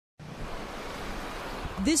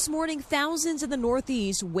This morning, thousands in the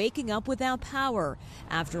Northeast waking up without power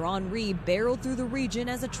after Henri barreled through the region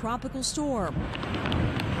as a tropical storm.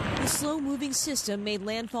 The slow-moving system made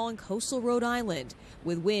landfall in coastal Rhode Island,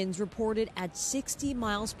 with winds reported at 60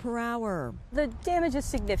 miles per hour. The damage is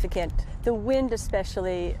significant. The wind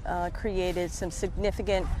especially created some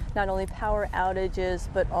significant not only power outages,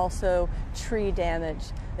 but also tree damage.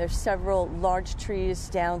 There's several large trees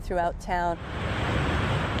down throughout town.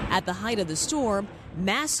 At the height of the storm,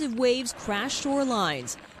 massive waves crashed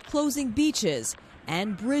shorelines, closing beaches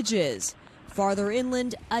and bridges. Farther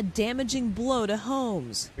inland, a damaging blow to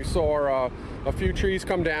homes. We saw a few trees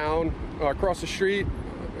come down across the street.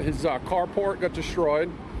 His carport got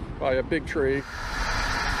destroyed by a big tree.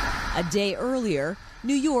 A day earlier,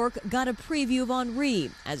 New York got a preview of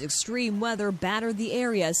Henri as extreme weather battered the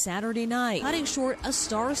area Saturday night, cutting short a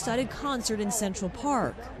star-studded concert in Central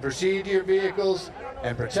Park. Proceed to your vehicles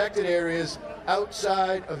and protected areas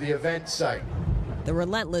outside of the event site. The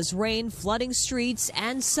relentless rain flooding streets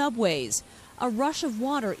and subways, a rush of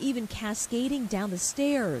water even cascading down the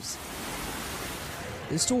stairs.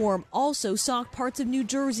 The storm also socked parts of New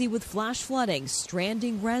Jersey with flash flooding,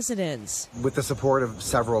 stranding residents. With the support of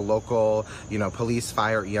several local, police,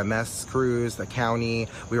 fire, EMS crews, the county,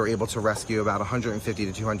 we were able to rescue about 150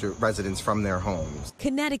 to 200 residents from their homes.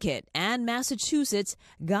 Connecticut and Massachusetts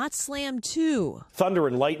got slammed too. Thunder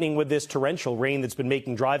and lightning with this torrential rain that's been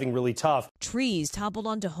making driving really tough. Trees toppled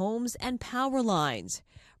onto homes and power lines.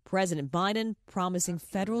 President Biden promising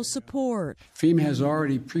federal support. FEMA has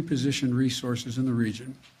already pre-positioned resources in the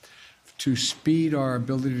region to speed our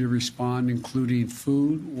ability to respond, including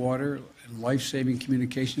food, water, and life-saving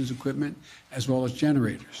communications equipment, as well as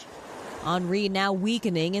generators. Henri now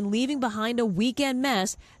weakening and leaving behind a weekend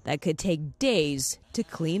mess that could take days to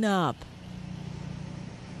clean up.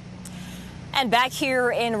 And back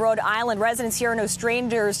here in Rhode Island, residents here are no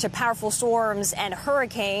strangers to powerful storms and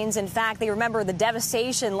hurricanes. In fact, they remember the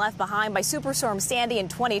devastation left behind by Superstorm Sandy in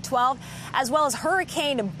 2012, as well as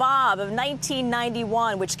Hurricane Bob of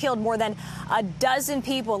 1991, which killed more than a dozen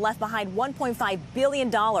people and left behind $1.5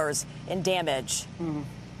 billion in damage.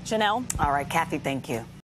 Chanel? All right, Kathy, thank you.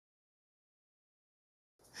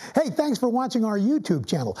 Hey, thanks for watching our YouTube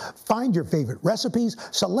channel. Find your favorite recipes,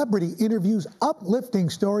 celebrity interviews, uplifting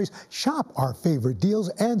stories, shop our favorite deals,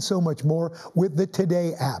 and so much more with the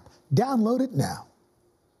Today app. Download it now.